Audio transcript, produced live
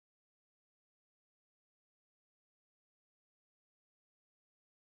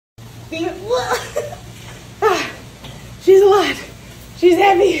She's a lot. She's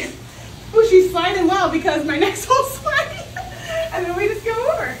heavy. Oh, she's sliding well because my neck's all sweaty. And then we just go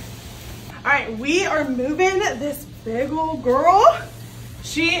over. All right, we are moving this big old girl.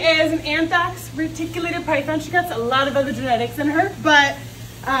 She is an anthrax reticulated python. She got a lot of other genetics in her, but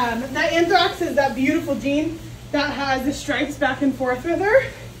that anthrax is that beautiful gene that has the stripes back and forth with her.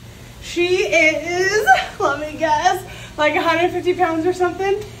 She is, let me guess, like 150 pounds or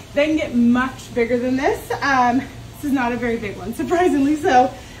something. They can get much bigger than this. This is not a very big one, surprisingly.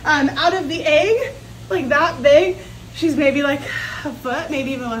 So out of the egg, like that big, she's maybe like a foot,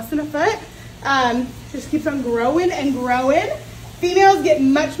 maybe even less than a foot. Just keeps on growing and growing. Females get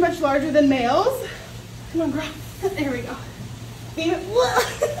much, much larger than males. Come on, girl. There we go.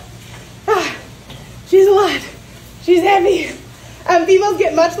 She's a lot. She's heavy. Females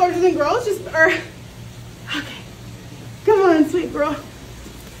get much larger than girls. Okay. Come on, sweet girl.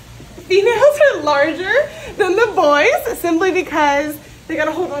 Females are larger than the boys simply because they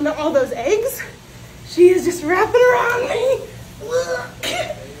gotta hold on to all those eggs. She is just wrapping around me.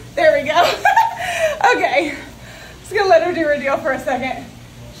 There we go. Okay. Just gonna let her do her deal for a second.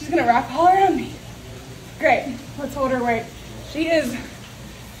 She's gonna wrap all around me. Great. Let's hold her weight. She's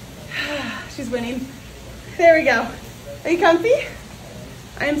winning. There we go. Are you comfy?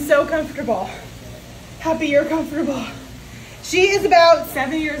 I am so comfortable. Happy you're comfortable. She is about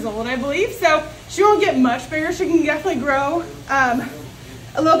 7 years old, I believe, so she won't get much bigger. She can definitely grow a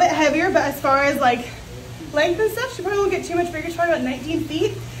little bit heavier, but as far as like length and stuff, she probably won't get too much bigger. She's probably about 19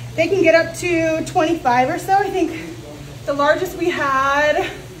 feet. They can get up to 25 or so. I think the largest we had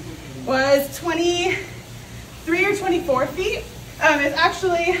was 23 or 24 feet. It's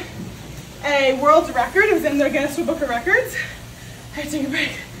actually a world's record. It was in the Guinness Book of Records. I have to take a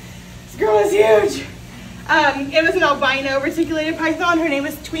break. This girl is huge. It was an albino reticulated python. Her name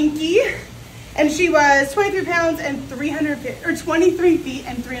was Twinkie, and she was 23 pounds and 23 feet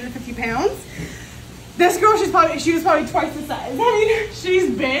and 350 pounds. This girl, she was probably twice the size. I mean, she's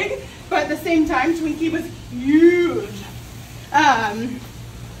big, but at the same time, Twinkie was huge.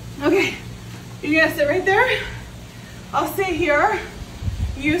 Okay, you're gonna sit right there. I'll sit here.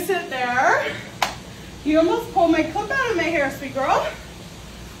 You sit there. You almost pulled my clip out of my hair, sweet girl.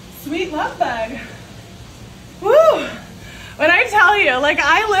 Sweet love bug. Woo! When I tell you, like,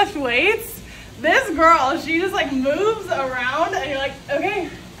 I lift weights, this girl, she just like moves around and you're like, okay,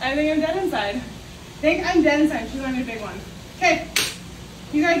 I think I'm dead inside. I think I'm dead inside. She's only a big one. Okay,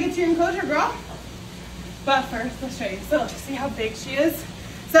 you gotta get to your enclosure, girl. But first, let's show you. So, see how big she is?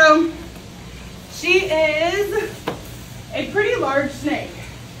 So, she is a pretty large snake.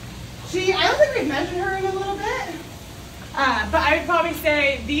 I don't think we've measured her in a little bit, but I would probably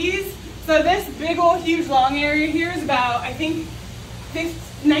say so this big old huge long area here is about, I think,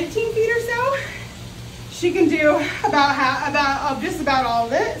 19 feet or so. She can do just about all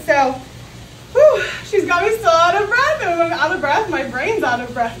of it. So, whew, she's got me still out of breath, and when I'm out of breath, my brain's out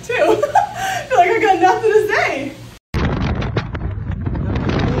of breath too. I feel like I got nothing to say.